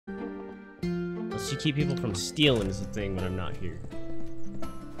So you keep people from stealing is the thing when I'm not here.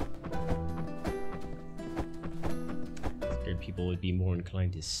 Scared people would be more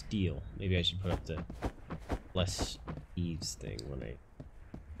inclined to steal. Maybe I should put up the less thieves thing when I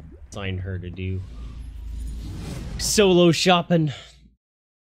assign her to do solo shopping.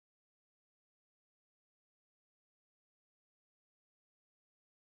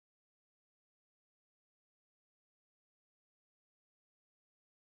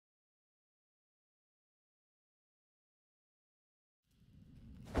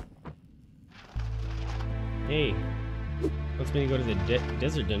 Hey, wants me to go to the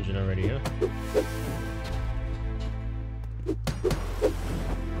desert dungeon already, huh?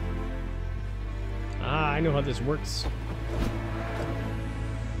 Ah, I know how this works.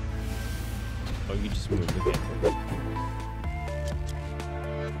 Oh, you just moved, okay.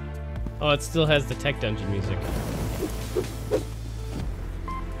 Oh, it still has the tech dungeon music.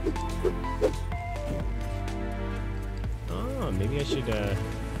 Oh, maybe I should,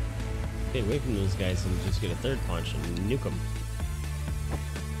 stay away from those guys and just get a third punch and nuke them.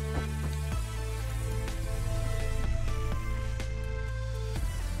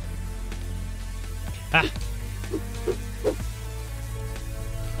 Ah!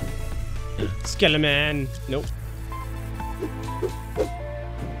 Skeleton! Nope.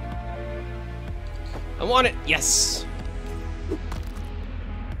 I want it! Yes!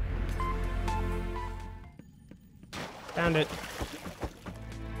 Found it.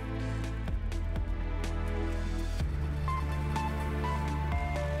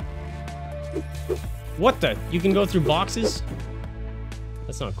 What the? You can go through boxes?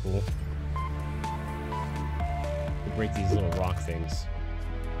 That's not cool. We'll break these little rock things.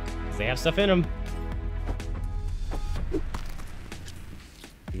 'Cause they have stuff in them.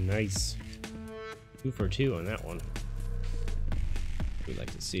 Nice. 2 for 2 on that one. We'd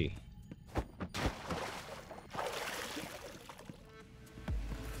like to see.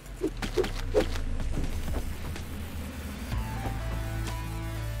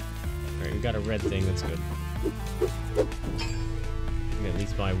 Alright, we got a red thing, that's good. I can at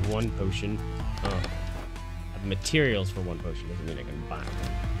least buy 1 potion. Oh. I have materials for 1 potion, doesn't mean I can buy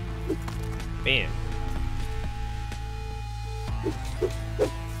one. Bam.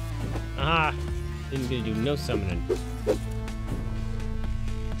 Ah! Didn't gonna do no summoning.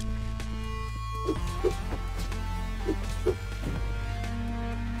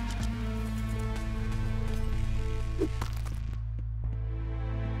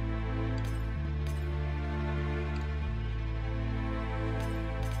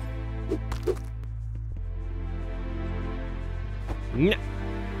 No.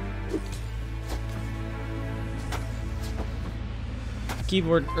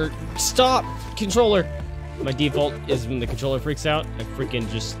 Keyboard, or stop! Controller! My default is when the controller freaks out, I freaking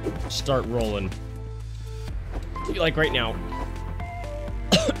just start rolling. Like right now.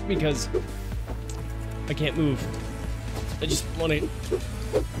 Because I can't move. I just want to...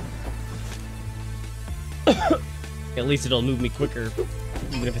 At least it'll move me quicker.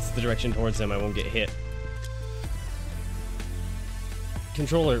 Even if it's the direction towards them, I won't get hit.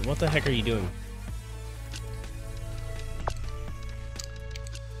 Controller, what the heck are you doing?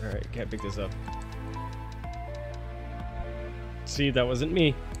 Alright, can't pick this up. See, that wasn't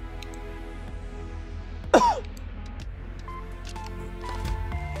me.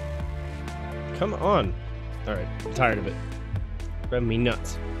 Come on. Alright, I'm tired of it. Driving me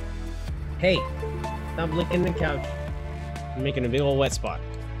nuts. Hey, stop licking the couch. I'm making a big old wet spot.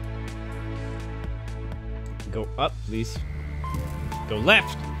 Go up, please. Go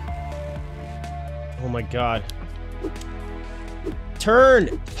left! Oh my god.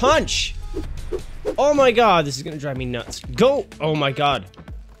 Turn! Punch! Oh my god, this is gonna drive me nuts. Go! Oh my god.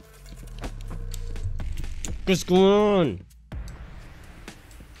 What's going on?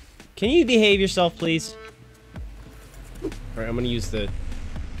 Can you behave yourself, please? Alright, I'm gonna use the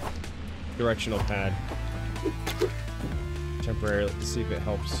directional pad. Temporarily, let's see if it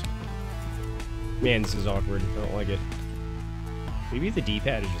helps. Man, this is awkward. I don't like it. Maybe the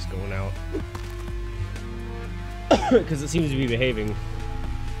D-pad is just going out. Because it seems to be behaving.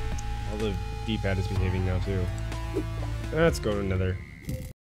 All the D-pad is behaving now too. Let's go to another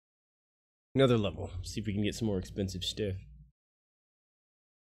level. See if we can get some more expensive stuff.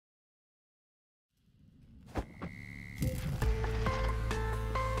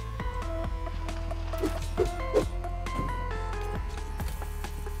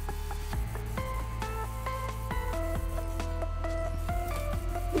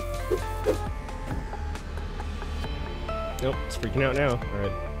 Nope, it's freaking out now.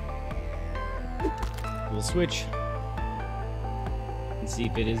 Alright. We'll switch. And see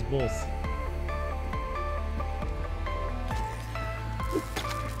if it is both.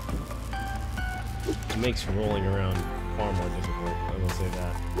 makes rolling around far more difficult, I will say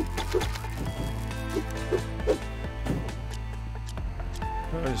that. I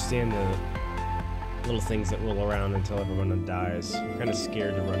don't understand the little things that roll around until everyone dies. I'm kind of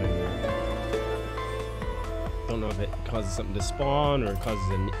scared to run into it. Don't know if it causes something to spawn, or it causes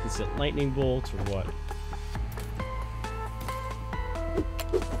an instant lightning bolt, or what.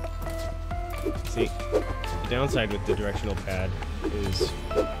 See, the downside with the directional pad is,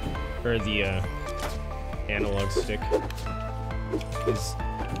 or the analog stick, is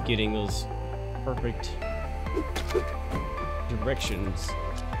getting those perfect directions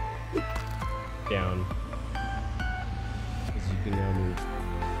down, because you can now move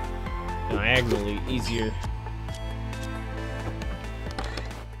diagonally easier.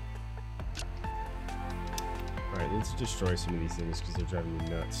 Alright, let's destroy some of these things because they're driving me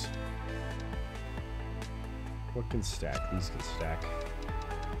nuts. What can stack? These can stack.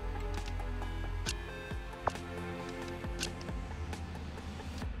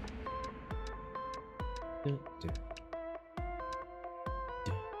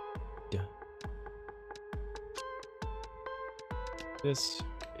 This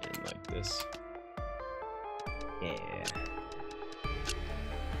and like this. Yeah.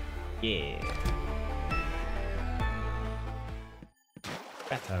 Yeah.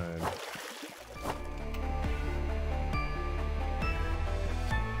 Bath time.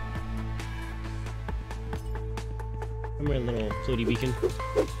 Come here, little floaty beacon.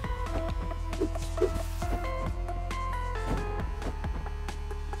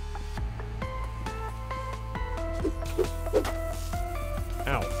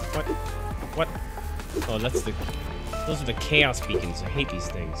 Ow. What? What? Oh, that's the... Those are the chaos beacons. I hate these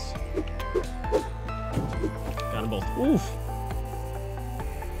things. Got them both. Oof!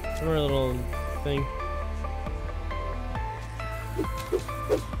 Come here, little thing.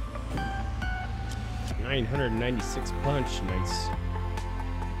 $996 punch. Nice.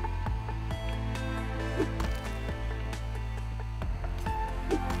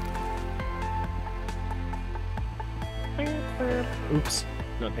 Oops.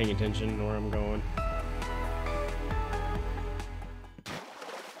 Not paying attention where I'm going.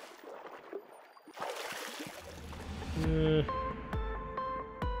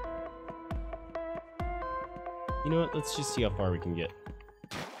 You know what? Let's just see how far we can get.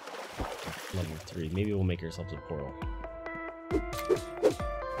 Level 3. Maybe we'll make ourselves a portal.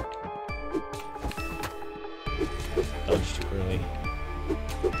 Dodge too early.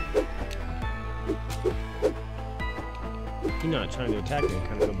 You're not trying to attack me. I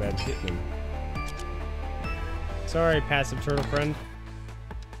kind of feel bad hitting him. Sorry, passive turtle friend.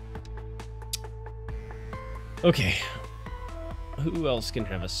 Okay. Who else can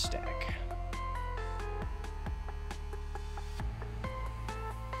have a stack?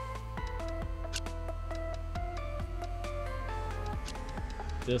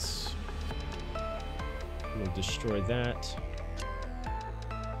 This. We'll destroy that.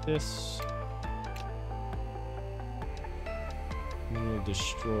 This. We'll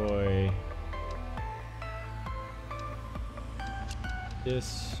destroy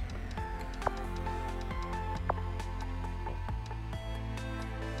this.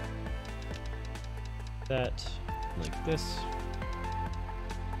 That, like this.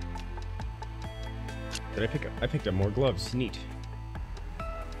 Did I pick up? I picked up more gloves. Neat.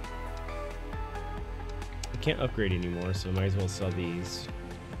 I can't upgrade anymore, so I might as well sell these.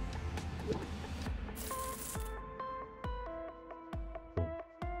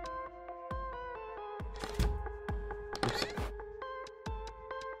 Oops.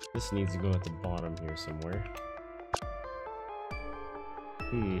 This needs to go at the bottom here somewhere.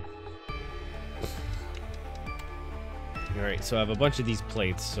 Alright, so I have a bunch of these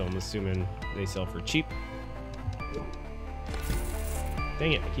plates, so I'm assuming they sell for cheap.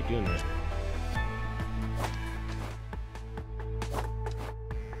 Dang it, I keep doing that.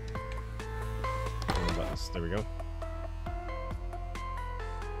 Buttons, there we go.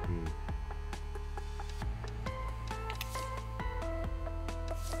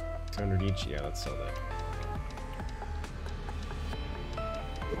 200 each? Yeah, let's sell that.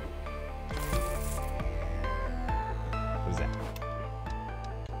 What is that?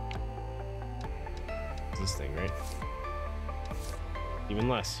 It's this thing, right? Even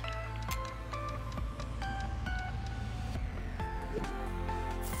less.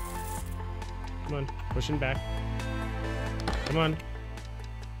 Come on, pushing back. Come on.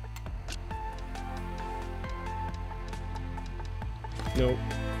 No.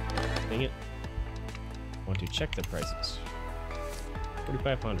 Dang it. I want to check the prices.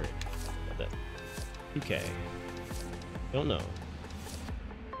 4,500. Got that. Okay. Don't know.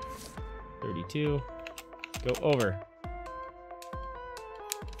 32. Go over.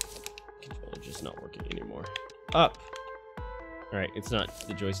 Controller just not working anymore. Up. Alright, it's not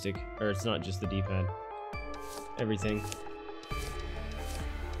the joystick, or it's not just the D-pad. Everything.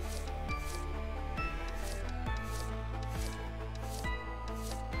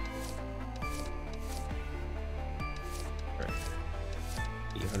 Alright.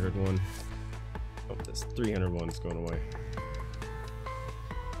 801. Oh, this 301 is going away.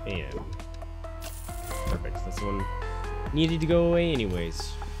 And perfect. This one needed to go away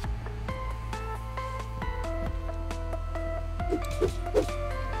anyways.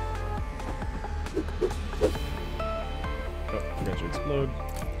 Oh, forgot to explode.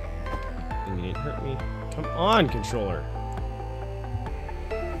 And you didn't hurt me. Come on, controller.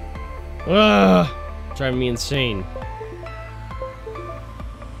 Ugh! Driving me insane.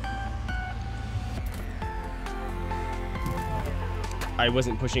 I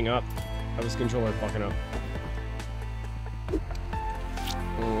wasn't pushing up. I was controller fucking up.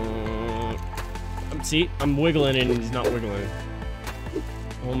 See, I'm wiggling and he's not wiggling.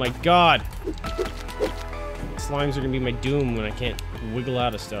 Oh my god! Slimes are gonna be my doom when I can't wiggle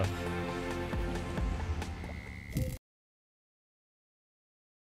out of stuff.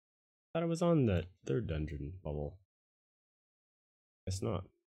 Thought I was on the third dungeon bubble. Guess not.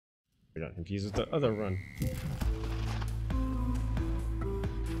 You're not confused with the other run.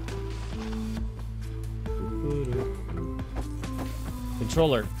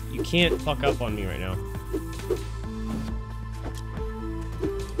 Controller, you can't fuck up on me right now.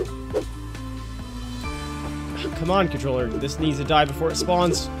 Come on, controller. This needs to die before it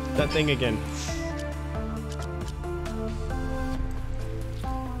spawns that thing again.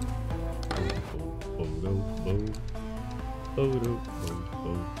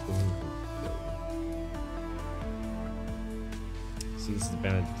 See, this is a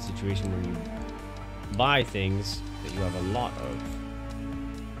bad situation where you buy things that you have a lot of.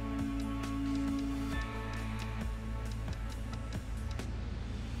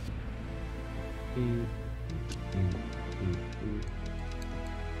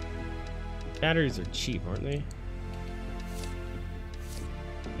 Batteries are cheap, aren't they?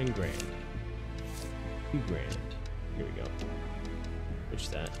 10 grand. 2 grand. Here we go. Which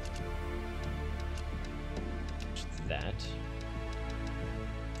that? Which that?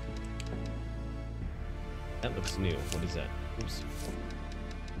 That looks new. What is that? Oops.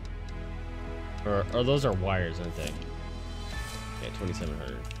 Or those are wires, aren't they? Yeah,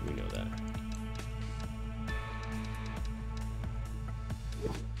 2700. We know that.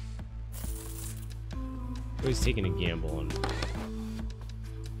 Always taking a gamble on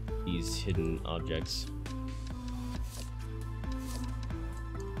these hidden objects.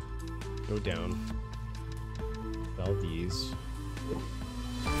 Go down. Sell these.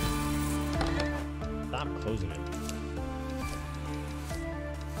 Stop closing it.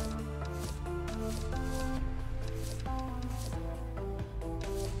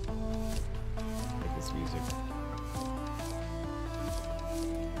 Like this music.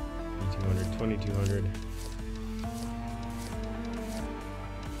 2200, 2200.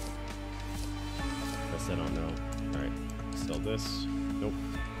 I don't know. Alright. Sell this. Nope.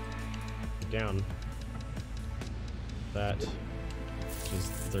 Down. That. Which is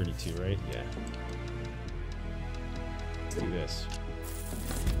 32, right? Yeah. Let's do this.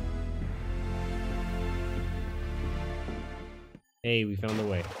 Hey, we found the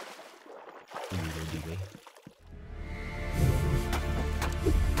way.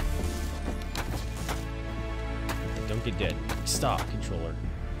 Don't get dead. Stop, controller.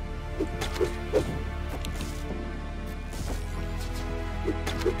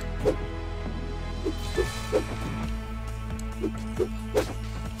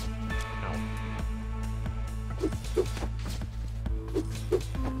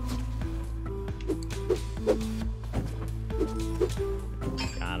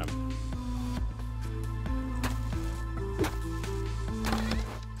 Got him.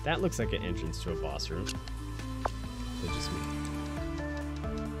 That looks like an entrance to a boss room. It's just me.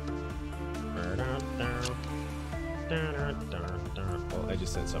 Oh, I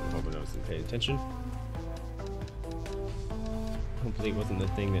just said something hoping I wasn't paying attention. Hopefully it wasn't the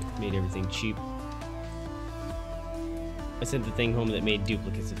thing that made everything cheap. I sent the thing home that made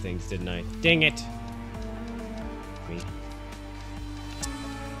duplicates of things, didn't I? Dang it! Me.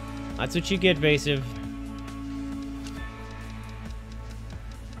 That's what you get, Vaesive.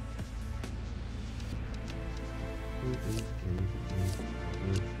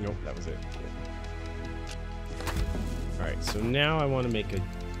 Nope, that was it. Alright, so now I want to make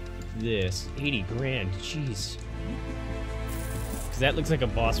this 80 grand, jeez. that looks like a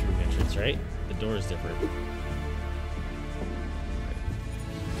boss room entrance, right? The door is different.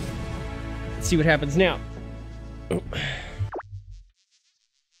 Let's see what happens now. Oh.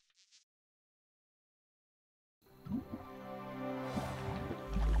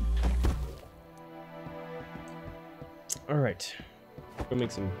 All right, go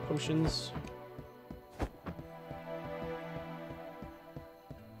make some potions.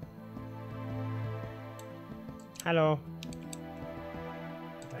 Hello.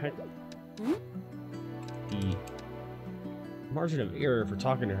 What the heck? The margin of error for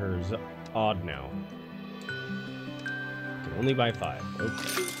talking to her is odd now. Can only buy 5.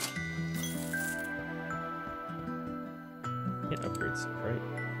 Okay. Can't upgrade stuff, right?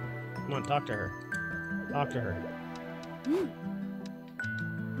 Come on, talk to her. Talk to her.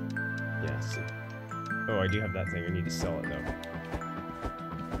 Yes. Oh, I do have that thing. I need to sell it though.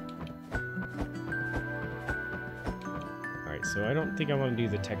 Alright, so I don't think I want to do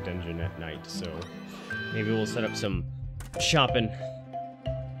the tech dungeon at night, so maybe we'll set up some shopping.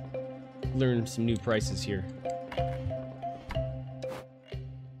 Learn some new prices here.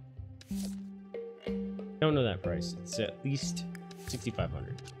 Don't know that price. It's at least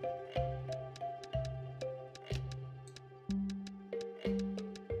 6,500.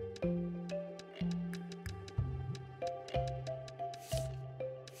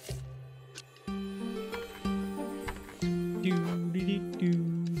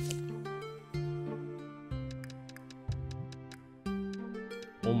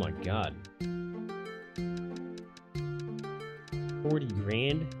 Oh my god. 40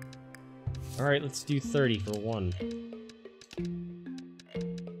 grand? Alright, let's do 30 for one.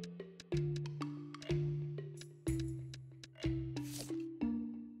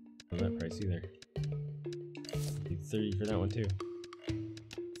 Not that price either. Do 30 for that one too.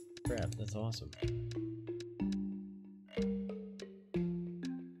 Crap, that's awesome.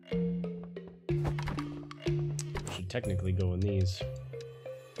 Should technically go in these.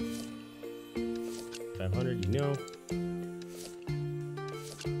 500, you know.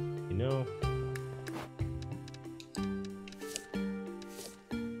 You know.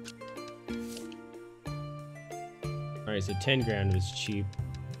 Alright, so 10 grand was cheap.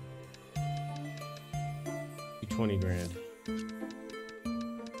 20 grand.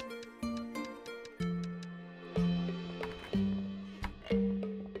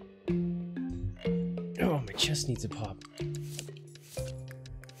 Oh, my chest needs a pop.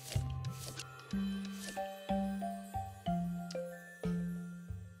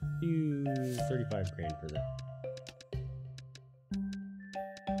 Do 35 grand for that.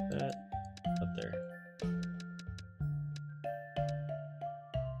 That up there.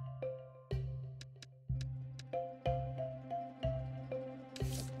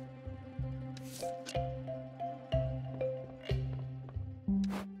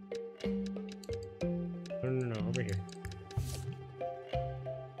 No, over here.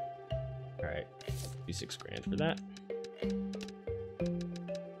 Alright, do 6 grand for that.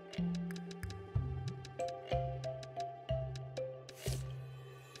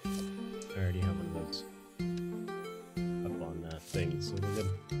 I already have one of those up on that thing, so we're good.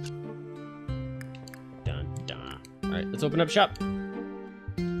 Dun dun. Alright, let's open up shop.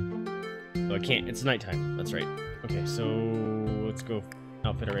 Oh, I can't, it's nighttime, that's right. Okay, so let's go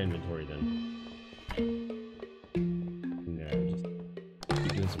outfit our inventory then.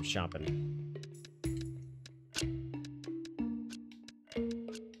 Doing some shopping.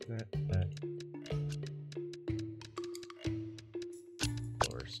 That.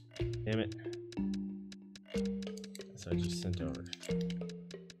 Doors. Damn it. That's what I just sent over.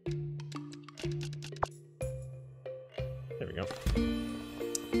 There we go.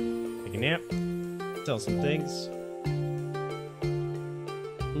 Take a nap. Sell some things.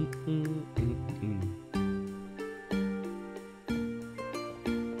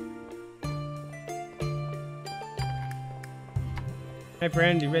 Hi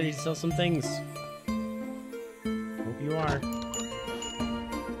friend, you ready to sell some things? Hope you are.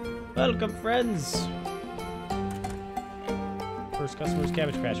 Welcome friends! First customer's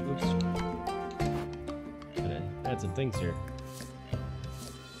Cabbage Patch. Oops. Gotta add some things here.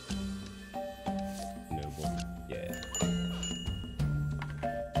 Noble. Yeah.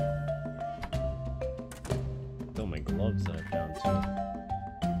 Still my gloves that I found too.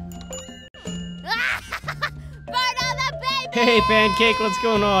 Hey Pancake, what's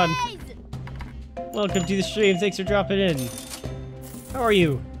going on? Welcome to the stream, thanks for dropping in. How are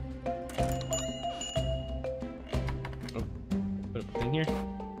you? Oh, put a thing here.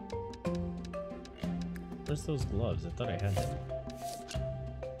 Where's those gloves? I thought I had them.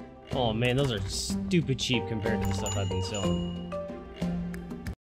 Oh man, those are stupid cheap compared to the stuff I've been selling.